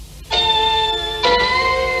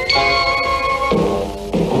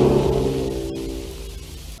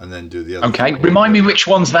do the other. Okay, remind me which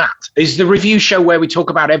one's that? Is the review show where we talk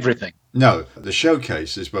about everything? No, the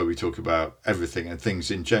showcase is where we talk about everything and things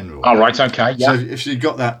in general. Oh, right, okay, yeah. So if you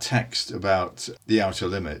got that text about the outer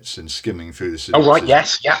limits and skimming through the synopsis. Oh, right,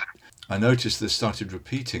 yes, yeah. I noticed they started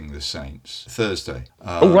repeating the Saints Thursday.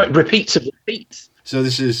 Repeats of repeats. So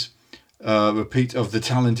this is a repeat of The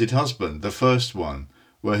Talented Husband, the first one,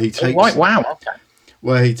 where he takes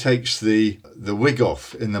where he takes the wig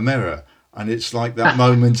off in the mirror, and it's like that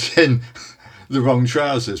moment in The Wrong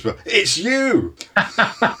Trousers, where it's you.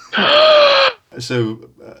 So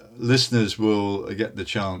listeners will get the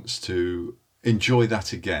chance to enjoy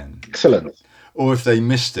that again. Excellent. Or if they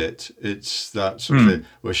missed it, it's that sort of thing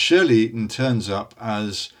where Shirley Eaton turns up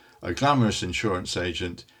as a glamorous insurance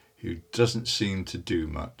agent who doesn't seem to do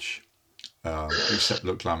much except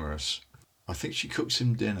look glamorous. I think she cooks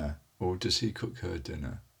him dinner, or does he cook her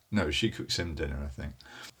dinner? No, she cooks him dinner, I think.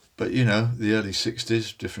 But, you know, the early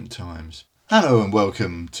 60s, different times. Hello and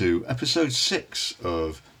welcome to episode 6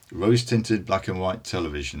 of Rose-Tinted Black and White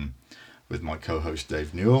Television with my co-host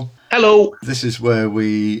Dave Newell. Hello. This is where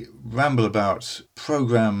we ramble about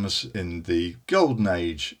programmes in the golden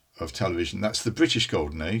age of television. That's the British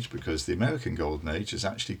golden age, because the American golden age is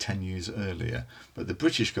actually 10 years earlier. But the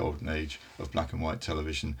British golden age of black and white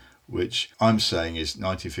television, which I'm saying is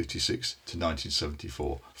 1956 to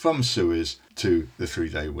 1974, from Suez to the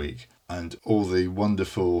 3-day week. And all the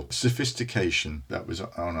wonderful sophistication that was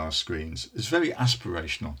on our screens is very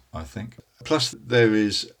aspirational, I think. Plus, there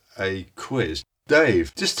is a quiz.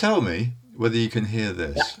 Dave, just tell me whether you can hear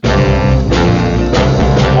this. I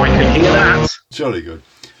can hear that. Jolly good.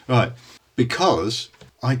 Right, because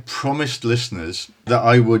I promised listeners that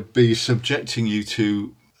I would be subjecting you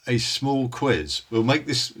to a small quiz. We'll make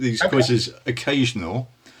these quizzes occasional,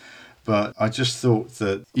 but I just thought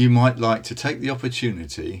that you might like to take the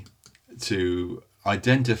opportunity to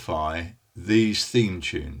identify these theme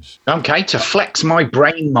tunes. Okay, to flex my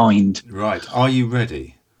brain mind. Right, are you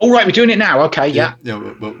ready? All right, we're doing it now. Okay, yeah. Yeah,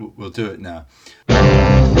 we'll do it now.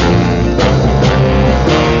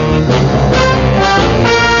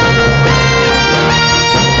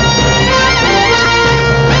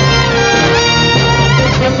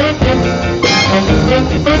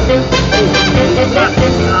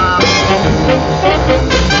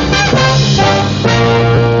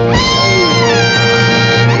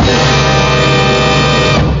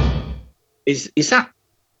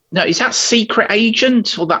 Is that Secret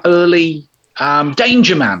Agent or that early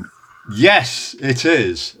Danger Man? Yes, it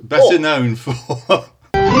is. Better known for...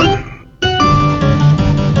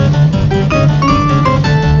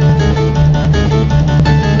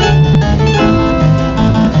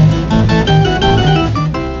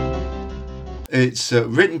 It's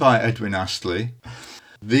written by Edwin Astley.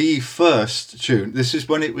 The first tune, this is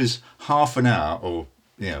when it was half an hour, or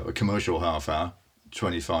a commercial half hour,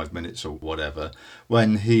 25 minutes or whatever,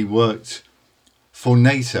 when he worked for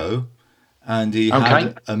NATO and he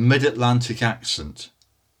had a mid-Atlantic accent,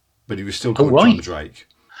 but he was still called John Drake.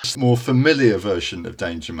 It's a more familiar version of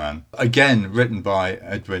Danger Man, again written by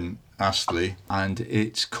Edwin Astley, and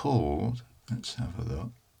it's called, let's have a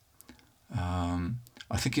look,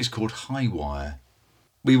 I think it's called High Wire.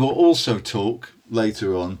 We will also talk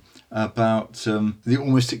later on about the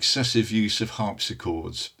almost excessive use of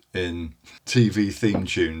harpsichords in TV theme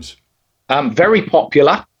tunes. Very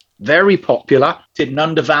popular, an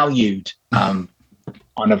undervalued kind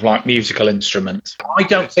of like musical instrument. I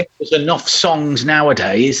don't think there's enough songs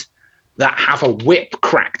nowadays that have a whip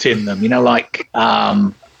cracked in them, like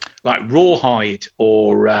Rawhide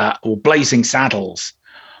or Blazing Saddles.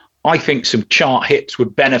 I think some chart hits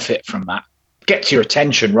would benefit from that. Gets your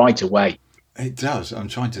attention right away. It does. I'm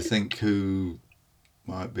trying to think who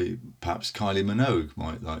might be. Perhaps Kylie Minogue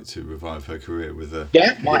might like to revive her career with a...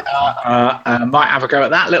 Yeah, might have a go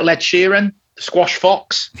at that. Little Ed Sheeran, the Squash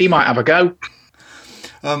Fox, he might have a go.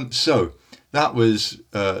 So that was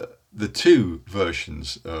the two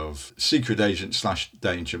versions of Secret Agent /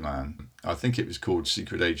 Danger Man. I think it was called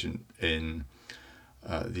Secret Agent in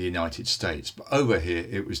the United States, but over here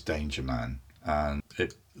it was Danger Man, and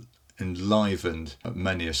it enlivened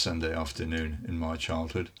many a Sunday afternoon in my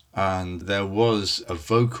childhood. And there was a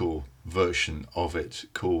vocal version of it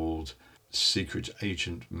called Secret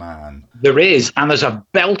Agent Man. There is, and there's a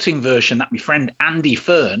belting version that my friend Andy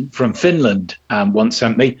Fern from Finland once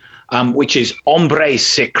sent me, which is Hombre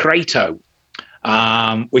Secreto,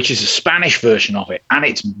 which is a Spanish version of it, and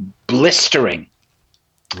it's blistering.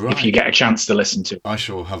 Right. If you get a chance to listen to it. I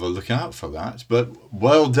shall have a look out for that, but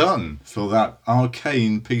well done for that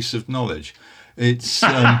arcane piece of knowledge. It's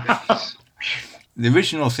the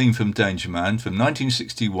original theme from Danger Man from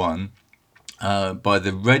 1961 by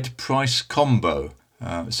the Red Price Combo.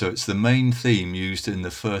 So it's the main theme used in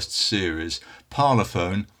the first series.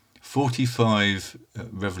 Parlophone, 45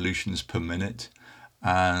 revolutions per minute,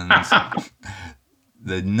 and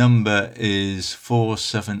the number is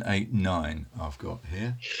 4789 I've got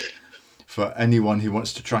here. For anyone who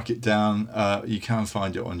wants to track it down, you can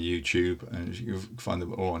find it on YouTube, and you'll find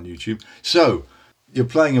them all on YouTube. So, you're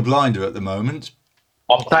playing a blinder at the moment.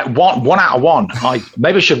 One out of one.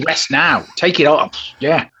 Maybe I should rest now. Take it up.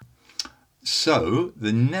 Yeah. So,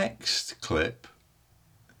 the next clip,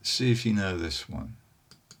 see if you know this one.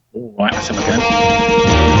 All right, let's have a go.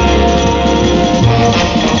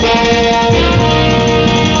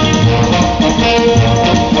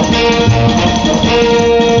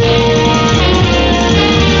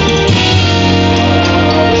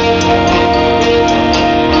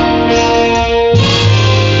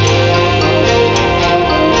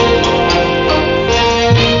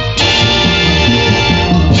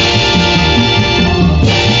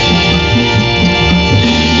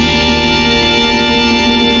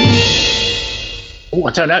 Oh,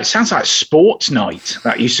 I don't know. It sounds like sports night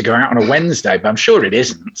that used to go out on a Wednesday, but I'm sure it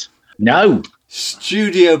isn't. No.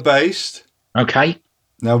 Studio based. Okay.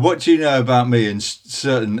 Now, what do you know about me in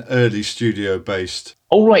certain early studio based?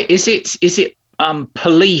 All right. Is it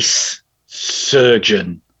police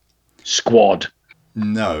surgeon squad?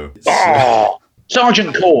 No. Oh,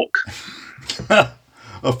 Sergeant Cork.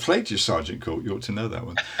 I've played your Sergeant Cork. You ought to know that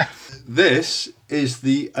one. This is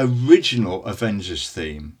the original Avengers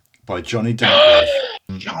theme by Johnny Dankworth.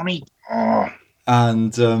 Johnny. Oh.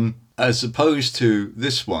 And as opposed to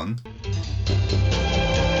this one.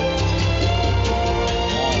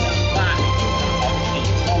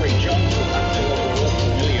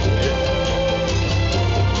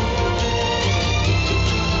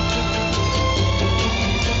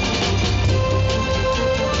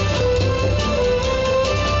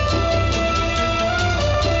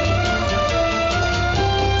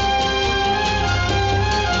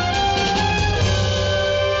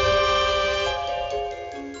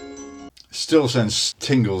 Still sends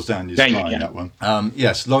tingles down your spine, that one.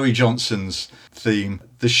 Yes, Laurie Johnson's theme,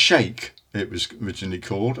 The Shake, it was originally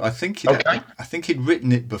called. I think he'd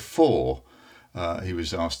written it before he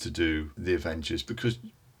was asked to do the Avengers, because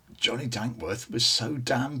Johnny Dankworth was so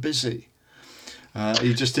damn busy.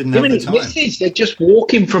 He just didn't have the time. They're just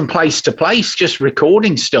walking from place to place, just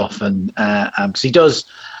recording stuff, and cause he does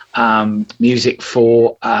music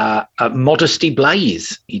for Modesty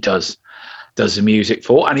Blaze. He does the music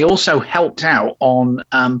for, and he also helped out on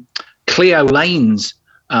Cleo Lane's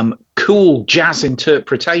cool jazz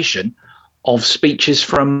interpretation of speeches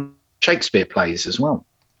from Shakespeare plays as well.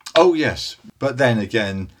 Oh yes, but then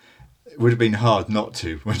again, it would have been hard not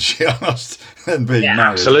to when she asked and being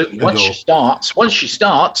married. Absolutely. Once she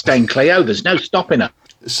starts, Dame Cleo, there's no stopping her.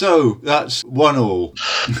 So that's 1-1.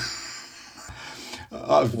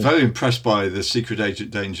 I'm very impressed by the Secret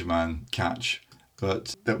Agent Danger Man catch.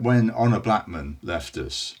 But that when Honor Blackman left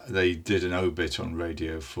us, they did an obit on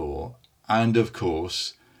Radio 4. And of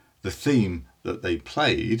course, the theme that they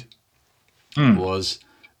played was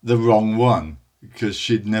the wrong one, because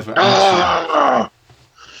she'd never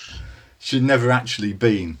actually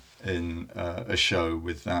been in a show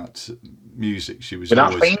with that music. She was with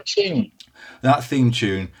that theme tune. That theme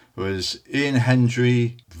tune was Ian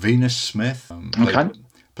Hendry, Venus Smith.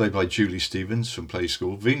 Played by Julie Stevens from Play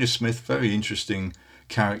School. Venus Smith, very interesting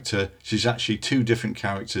character. She's actually two different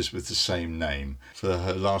characters with the same name. For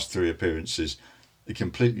her last 3 appearances, they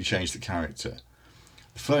completely changed the character.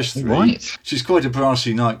 The first 3, she's quite a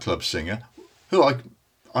brassy nightclub singer, who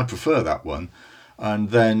I prefer that one. And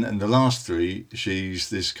then in the last 3, she's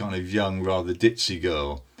this kind of young, rather ditzy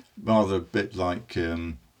girl, rather a bit like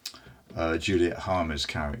Juliet Harmer's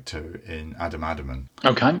character in Adam Adaman.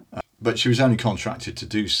 Okay. But she was only contracted to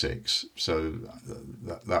do 6, so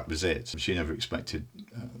that was it. She never expected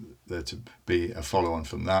there to be a follow-on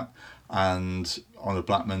from that, and Honor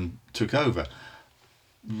Blackman took over.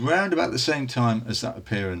 Round about the same time as that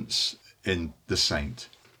appearance in The Saint.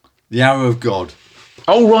 The Hour of God.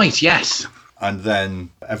 Oh, right, yes. And then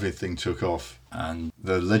everything took off, and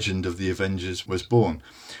the legend of the Avengers was born.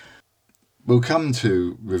 We'll come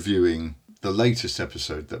to reviewing the latest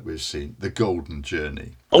episode that we've seen, The Golden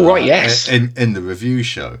Journey. Oh, right, yes. In the review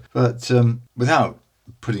show. But without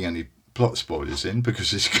putting any plot spoilers in,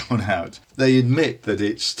 because it's gone out, they admit that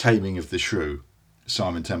it's Taming of the Shrew.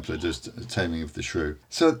 Simon Templar does Taming of the Shrew.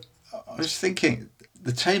 So I was thinking,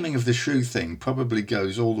 the Taming of the Shrew thing probably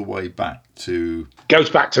goes all the way back to... Goes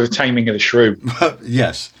back to the Taming of the Shrew.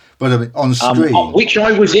 Yes. But I mean, on screen... which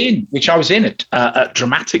I was in at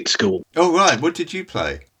dramatic school. Oh, right. What did you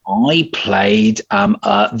play? I played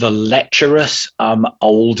the lecherous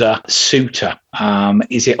older suitor.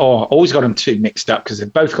 Is it? Oh, I always got them two mixed up because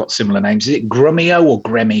they've both got similar names. Is it Grumio or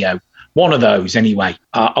Gremio? One of those, anyway.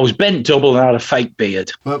 I was bent double and had a fake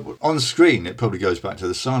beard. Well, on screen, it probably goes back to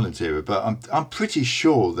the silent era, but I'm pretty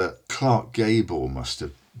sure that Clark Gable must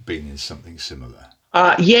have been in something similar.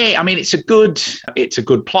 Yeah, I mean it's a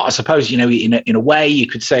good plot, I suppose. You know, in a way, you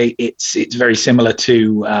could say it's very similar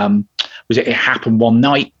to was it Happened One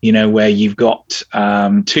Night? You know, where you've got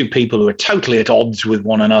two people who are totally at odds with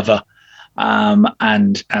one another,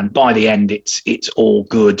 and by the end, it's all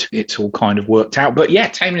good. It's all kind of worked out. But yeah,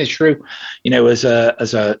 Taming the Shrew, you know, as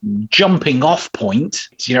a jumping off point,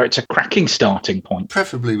 you know, it's a cracking starting point.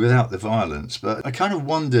 Preferably without the violence, but I kind of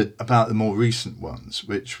wondered about the more recent ones,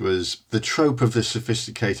 which was the trope of the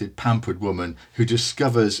sophisticated, pampered woman who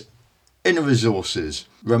discovers inner resources.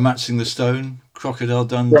 Romancing the Stone, Crocodile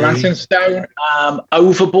Dundee. Romancing the Stone,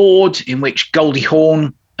 Overboard, in which Goldie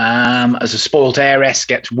Hawn, as a spoilt heiress,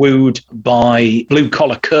 gets wooed by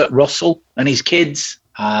blue-collar Kurt Russell and his kids.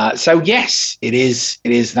 So yes, it is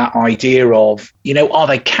that idea of, you know, are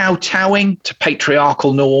they kowtowing to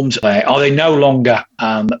patriarchal norms? Are they no longer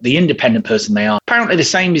the independent person they are? Apparently the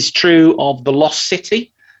same is true of The Lost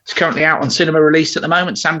City. It's currently out on cinema release at the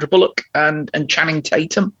moment. Sandra Bullock and Channing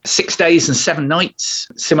Tatum. 6 days and 7 nights.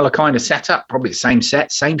 Similar kind of setup. Probably the same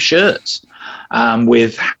set, same shirts.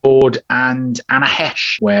 With Ford and Anna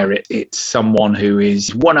Hesh, where it's someone who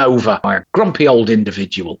is won over by a grumpy old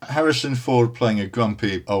individual. Harrison Ford playing a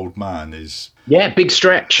grumpy old man is... Yeah, big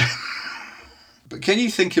stretch. But can you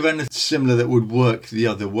think of anything similar that would work the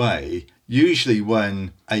other way? Usually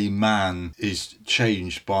when a man is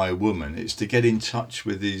changed by a woman, it's to get in touch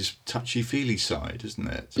with his touchy-feely side, isn't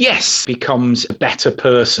it? Yes. Becomes a better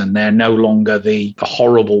person. They're no longer the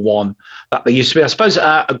horrible one that they used to be. I suppose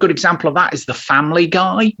a good example of that is The Family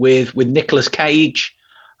Guy with Nicolas Cage,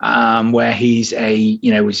 where he's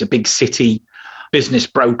a big city business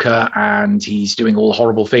broker and he's doing all the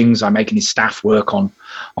horrible things, like making his staff work on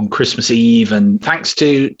Christmas Eve. And thanks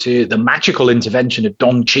to the magical intervention of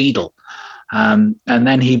Don Cheadle, and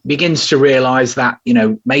then he begins to realize that, you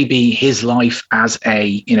know, maybe his life as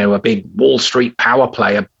a big Wall Street power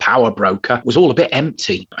player, power broker was all a bit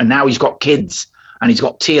empty. And now he's got kids and he's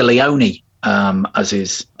got Tia Leone as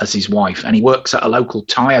his wife, and he works at a local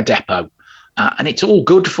tire depot, and it's all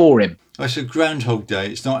good for him. It's a Groundhog Day.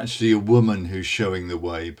 It's not actually a woman who's showing the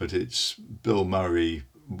way, but it's Bill Murray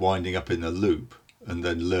winding up in a loop and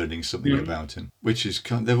then learning something about him, which is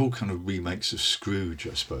they're all kind of remakes of Scrooge,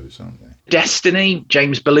 I suppose, aren't they? Destiny,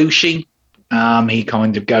 James Belushi, he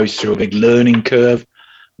kind of goes through a big learning curve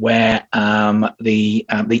where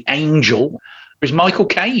the angel is Michael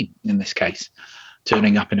Caine in this case,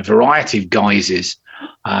 turning up in a variety of guises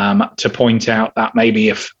to point out that maybe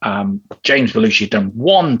if James Belushi had done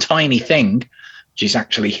one tiny thing, which is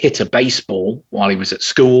actually hit a baseball while he was at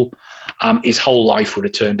school, his whole life would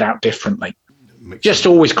have turned out differently. Just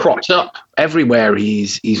always crops up everywhere.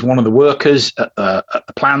 He's one of the workers at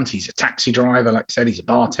the plant. He's a taxi driver. Like I said, he's a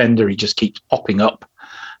bartender. He just keeps popping up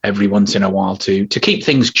every once in a while to keep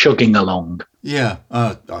things chugging along. Yeah,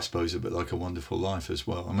 I suppose a bit like A Wonderful Life as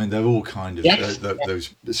well. I mean, they're all kind of those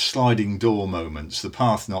sliding door moments, the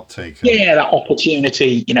path not taken. Yeah, that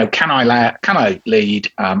opportunity. You know, can I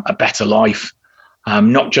lead a better life,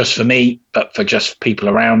 not just for me, but for just people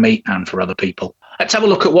around me and for other people. Let's have a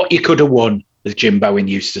look at what you could have won, as Jim Bowen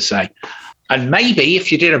used to say. And maybe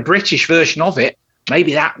if you did a British version of it,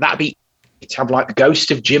 maybe that'd be to have like the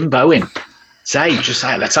ghost of Jim Bowen. Just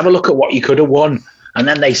say, let's have a look at what you could have won. And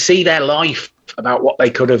then they see their life about what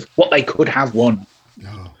they could have won.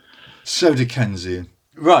 Oh, so Dickensian.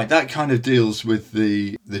 Right, that kind of deals with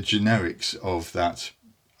the generics of that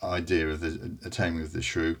idea of the Taming of the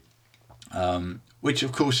Shrew, which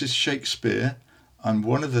of course is Shakespeare. And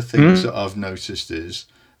one of the things that I've noticed is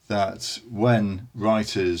that when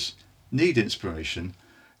writers need inspiration,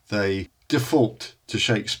 they default to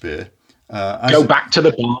Shakespeare. Go back to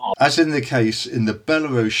the bar. As in the case in the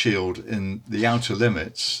Bellerow Shield in The Outer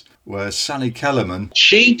Limits, where Sally Kellerman...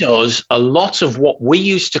 She does a lot of what we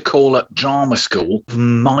used to call at drama school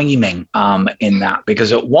miming in that,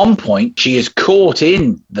 because at one point she is caught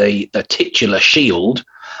in the titular shield,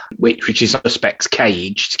 which is suspect's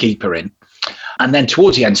cage to keep her in. And then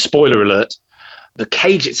towards the end, spoiler alert, the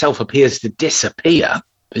cage itself appears to disappear,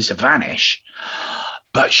 to vanish,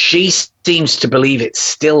 but she seems to believe it's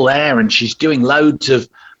still there, and she's doing loads of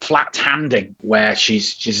flat handing where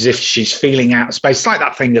she's as if she's feeling out of space. It's like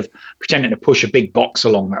that thing of pretending to push a big box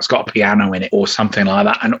along that's got a piano in it or something like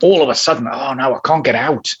that. And all of a sudden, oh no, I can't get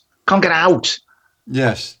out.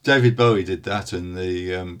 Yes, David Bowie did that in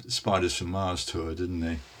the Spiders from Mars tour, didn't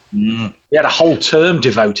he? We had a whole term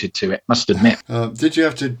devoted to it, must admit. Did you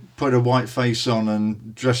have to put a white face on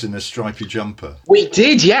and dress in a stripy jumper? We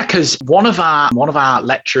did, yeah, because one of our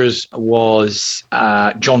lecturers was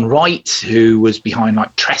John Wright, who was behind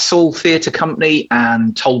like Trestle Theatre Company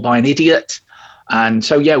and Told by an Idiot. And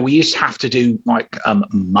so, yeah, we used to have to do like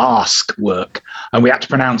mask work, and we had to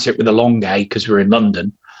pronounce it with a long A because we were in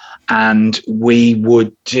London. And we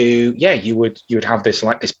would do, yeah, you would have this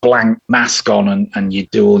like this blank mask on, and you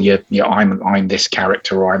do all your I'm this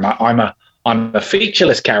character, or I'm a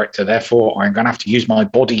featureless character, therefore I'm going to have to use my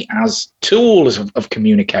body as tools of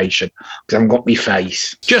communication because I haven't got my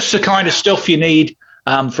face. Just the kind of stuff you need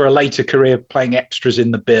for a later career playing extras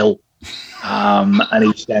in the Bill and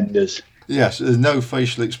EastEnders. Yes, there's no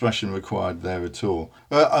facial expression required there at all.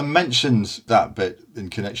 I mentioned that bit in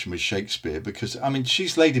connection with Shakespeare because, I mean,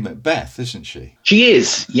 she's Lady Macbeth, isn't she? She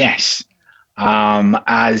is, yes.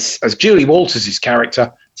 As Julie Walters'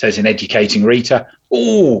 character says in Educating Rita,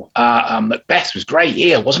 Macbeth was great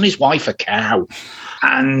here. Wasn't his wife a cow?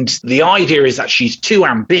 And the idea is that she's too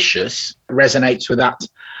ambitious, resonates with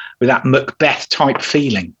that Macbeth type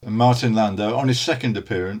feeling. And Martin Landau, on his second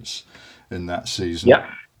appearance in that season. Yeah.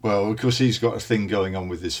 Well, of course, he's got a thing going on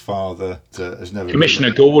with his father that has never Commissioner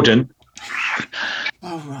Gordon.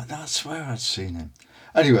 Oh, right, that's where I'd seen him.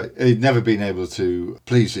 Anyway, he'd never been able to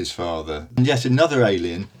please his father. And yet another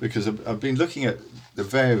alien, because I've been looking at the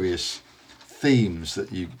various themes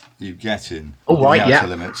that you get in The Outer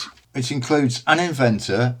Limits. It includes an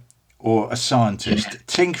inventor or a scientist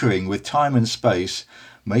tinkering with time and space,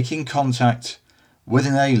 making contact with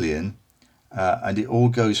an alien, and it all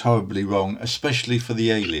goes horribly wrong, especially for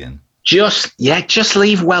the alien. Just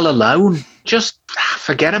leave well alone. Just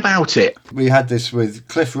forget about it. We had this with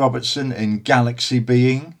Cliff Robertson in Galaxy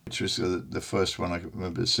Being, which was the first one I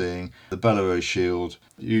remember seeing. The Bellows Shield,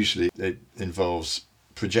 usually it involves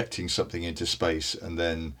projecting something into space and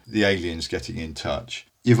then the aliens getting in touch.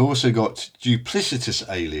 You've also got duplicitous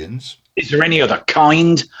aliens. Is there any other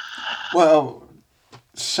kind? Well,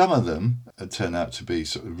 some of them turn out to be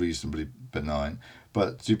sort of reasonably benign.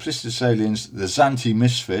 But duplicitous aliens, the Xanti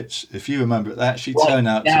Misfits, if you remember, they actually turn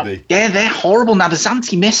out to be... Yeah, they're horrible. Now, the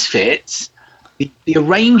Xanti Misfits, the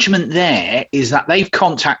arrangement there is that they've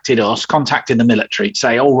contacted the military, to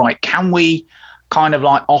say, all right, can we kind of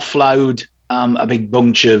like offload a big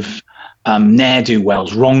bunch of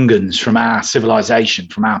ne'er-do-wells, wrong'uns from our civilization,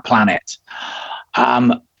 from our planet?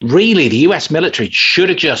 Really, the US military should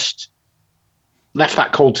have just left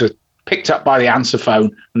that call to picked up by the answer phone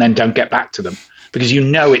and then don't get back to them, because you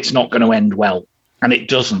know it's not going to end well, and it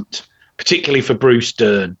doesn't, particularly for Bruce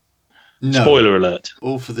Dern. No. Spoiler alert.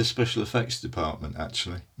 All for the special effects department,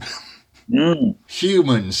 actually.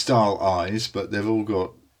 Human-style eyes, but they've all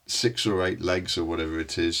got 6 or 8 legs or whatever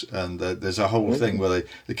it is, and there's a whole thing where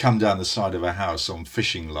they come down the side of a house on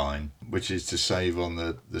fishing line, which is to save on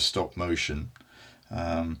the stop motion.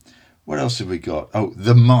 What else have we got? Oh,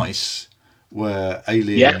 the mice, where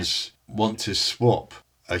aliens want to swap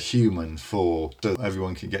a human so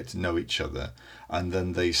everyone can get to know each other, and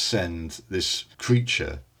then they send this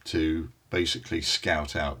creature to basically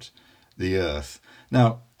scout out the Earth.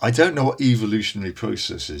 Now, I don't know what evolutionary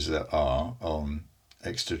processes there are on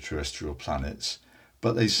extraterrestrial planets,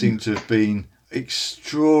 but they seem to have been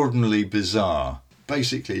extraordinarily bizarre.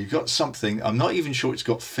 Basically, you've got something, I'm not even sure it's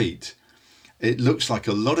got feet. It looks like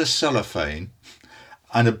a lot of cellophane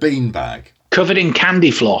and a beanbag. Covered in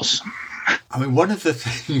candy floss. I mean, one of the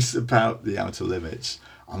things about The Outer Limits,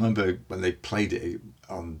 I remember when they played it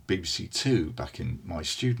on BBC Two back in my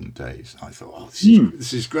student days, I thought,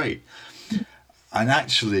 this is great. And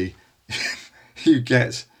actually, you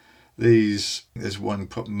get these, there's one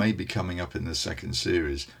maybe coming up in the second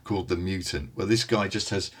series called The Mutant, where this guy just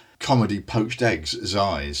has comedy poached eggs as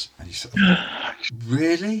eyes. And you say,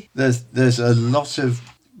 really? There's a lot of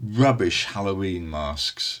rubbish Halloween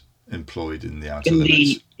masks employed in The Outer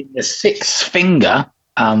Limits. In the Sixth Finger,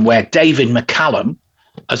 where David McCallum,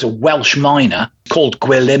 as a Welsh miner, called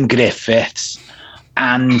Gwilym Griffiths,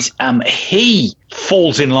 and he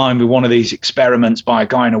falls in line with one of these experiments by a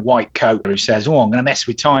guy in a white coat who says, I'm going to mess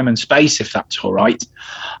with time and space if that's all right.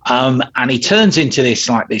 And he turns into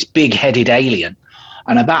this big-headed alien.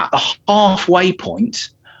 And about the halfway point,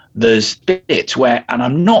 there's bits where, and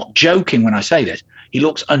I'm not joking when I say this, he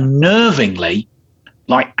looks unnervingly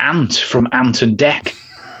like Ant from Ant and Dec.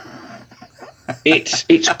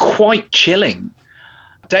 It's quite chilling.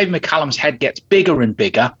 David McCallum's head gets bigger and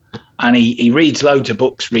bigger, and he reads loads of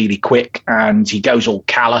books really quick, and he goes all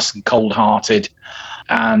callous and cold-hearted.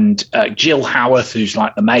 and Jill Howarth, who's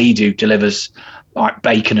like the maid who delivers like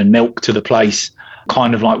bacon and milk to the place,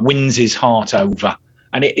 kind of like wins his heart over.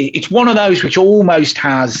 And it's one of those which almost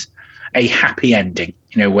has a happy ending,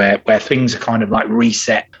 where things are kind of like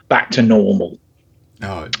reset back to normal.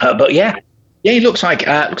 Oh. But yeah, he looks like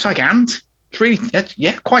Ant. It's really,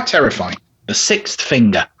 quite terrifying. The Sixth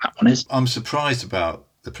Finger, that one is. I'm surprised about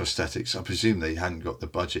the prosthetics. I presume they hadn't got the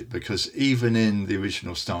budget, because even in the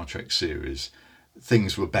original Star Trek series,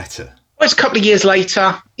 things were better. Well, it's a couple of years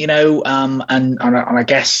later, and I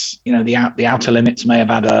guess, the Outer Limits may have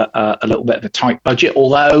had a little bit of a tight budget,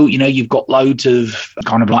 although, you've got loads of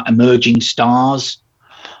kind of like emerging stars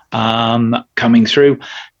coming through.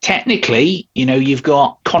 Technically, you've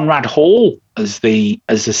got Conrad Hall as the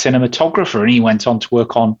cinematographer, and he went on to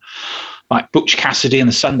work on like Butch Cassidy and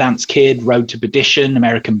the Sundance Kid, Road to Perdition,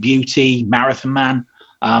 American Beauty, Marathon Man.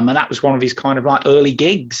 And that was one of his kind of like early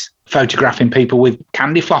gigs, photographing people with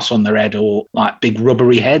candy floss on their head or like big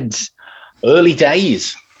rubbery heads. Early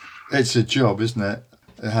days. It's a job, isn't it?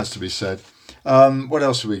 It has to be said. What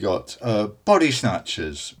else have we got? Body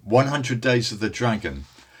Snatchers, 100 Days of the Dragon.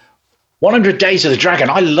 100 Days of the Dragon.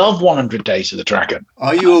 I love 100 Days of the Dragon.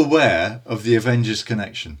 Are you aware of the Avengers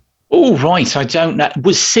connection? Oh, right. I don't know.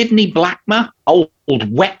 Was Sidney Blackmer, old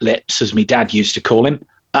Wet Lips, as my dad used to call him,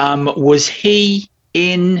 was he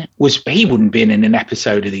he wouldn't be in an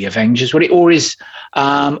episode of the Avengers, would it? Or is,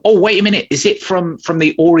 wait a minute. Is it from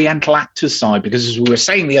the Oriental actors side? Because as we were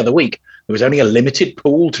saying the other week, there was only a limited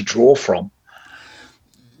pool to draw from.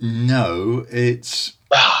 No, it's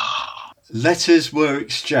letters were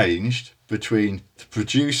exchanged between the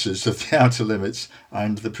producers of the Outer Limits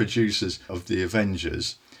and the producers of the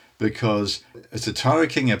Avengers, because it's a Tara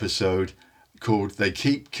King episode called They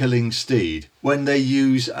Keep Killing Steed, when they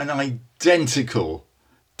use an identical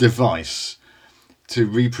device to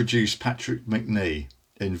reproduce Patrick Macnee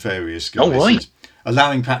in various guises, right.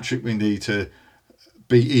 allowing Patrick Macnee to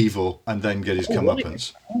be evil and then get his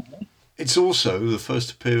comeuppance. Right. It's also the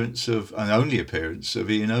first appearance and only appearance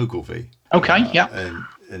of Ian Ogilvy. Okay, yeah.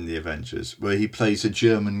 In the Avengers, where he plays a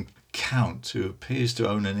German count who appears to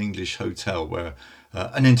own an English hotel where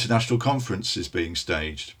an international conference is being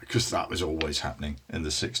staged, because that was always happening in the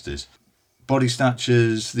 60s. Body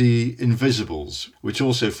Snatchers, The Invisibles, which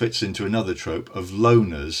also fits into another trope of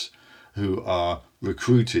loners who are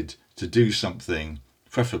recruited to do something,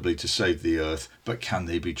 preferably to save the Earth, but can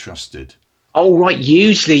they be trusted? Oh, right.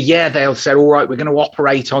 Usually, yeah, they'll say, all right, we're going to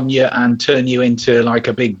operate on you and turn you into like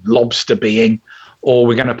a big lobster being, or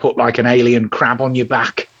we're going to put like an alien crab on your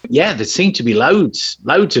back. Yeah, there seem to be loads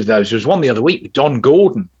of those. There was one the other week with Don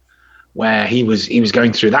Gordon, where he was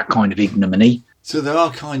going through that kind of ignominy. So there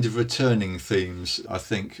are kind of returning themes. I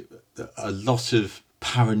think a lot of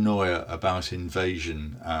paranoia about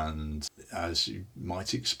invasion, and as you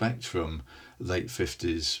might expect from late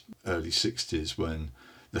 50s, early 60s, when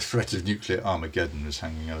the threat of nuclear Armageddon was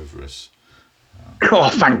hanging over us. Oh,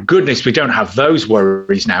 thank goodness we don't have those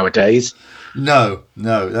worries nowadays. No,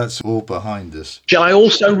 that's all behind us. Shall I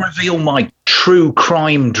also reveal my true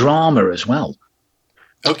crime drama as well?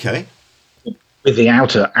 Okay. With the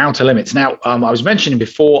Outer Limits. Now, I was mentioning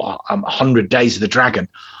before 100 Days of the Dragon,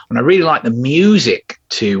 and I really like the music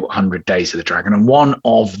to 100 Days of the Dragon, and one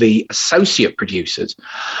of the associate producers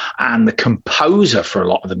and the composer for a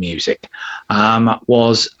lot of the music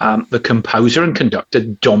was the composer and conductor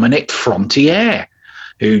Dominic Frontiere,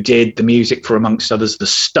 who did the music for, amongst others, The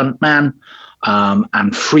Stuntman,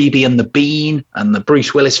 and Freebie and the Bean, and the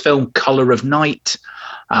Bruce Willis film Colour of Night,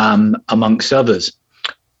 amongst others.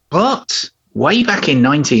 But way back in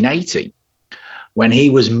 1980, when he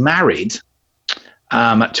was married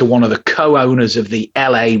to one of the co-owners of the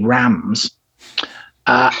LA Rams,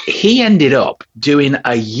 he ended up doing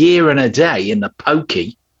a year and a day in the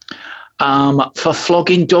pokey for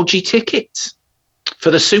flogging dodgy tickets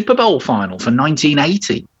for the Super Bowl final for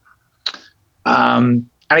 1980. And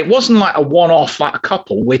it wasn't like a one-off, like a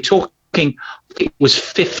couple. We're talking, it was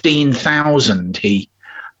 15,000 he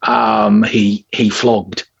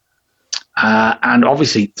flogged. And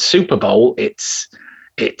obviously, Super Bowl, it's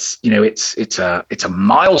a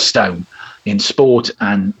milestone in sport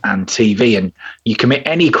and TV, and you commit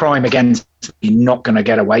any crime against it, you're not going to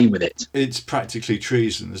get away with it. It's practically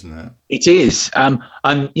treason, isn't it? It is. And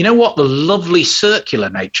you know what the lovely circular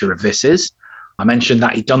nature of this is? I mentioned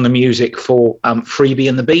that he'd done the music for Freebie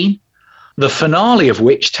and the Bean, the finale of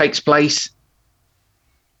which takes place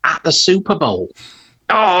at the Super Bowl.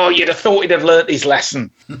 Oh, you'd have thought he'd have learnt his lesson.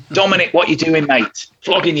 Dominic, what you doing, mate?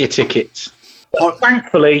 Flogging your tickets. But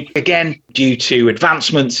thankfully, again, due to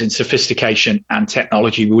advancements in sophistication and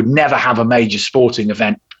technology, we would never have a major sporting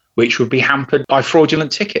event which would be hampered by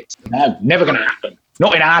fraudulent tickets. No, never going to happen.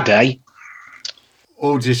 Not in our day.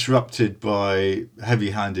 All disrupted by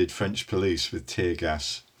heavy-handed French police with tear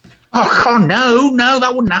gas. Oh, no,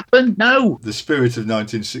 that wouldn't happen. No. The spirit of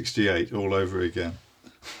 1968 all over again.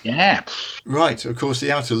 Yeah. Right, of course,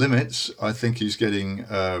 The Outer Limits, I think, is getting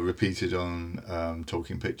repeated on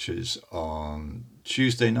Talking Pictures on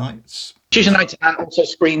Tuesday nights. Tuesday night, and also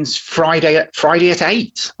screens Friday at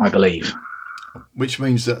 8, I believe. Which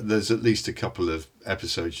means that there's at least a couple of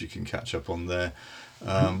episodes you can catch up on there.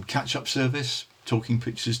 Catch-up service, Talking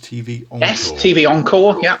Pictures TV Encore. Yes, TV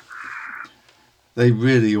Encore, yeah. They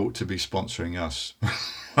really ought to be sponsoring us.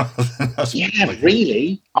 Yeah,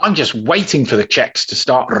 really. I'm just waiting for the checks to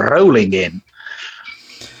start rolling in.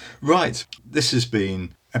 Right. This has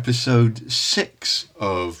been episode 6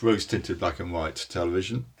 of Rose Tinted Black and White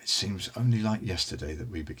Television. It seems only like yesterday that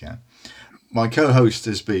we began. My co-host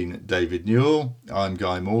has been David Newell. I'm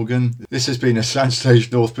Guy Morgan. This has been a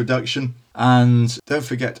Soundstage North production. And don't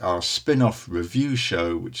forget our spin-off review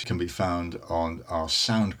show, which can be found on our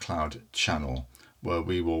SoundCloud channel, where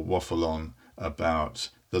we will waffle on about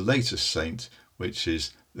the latest saint, which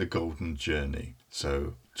is the Golden Journey.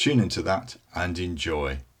 So tune into that and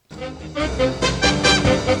enjoy.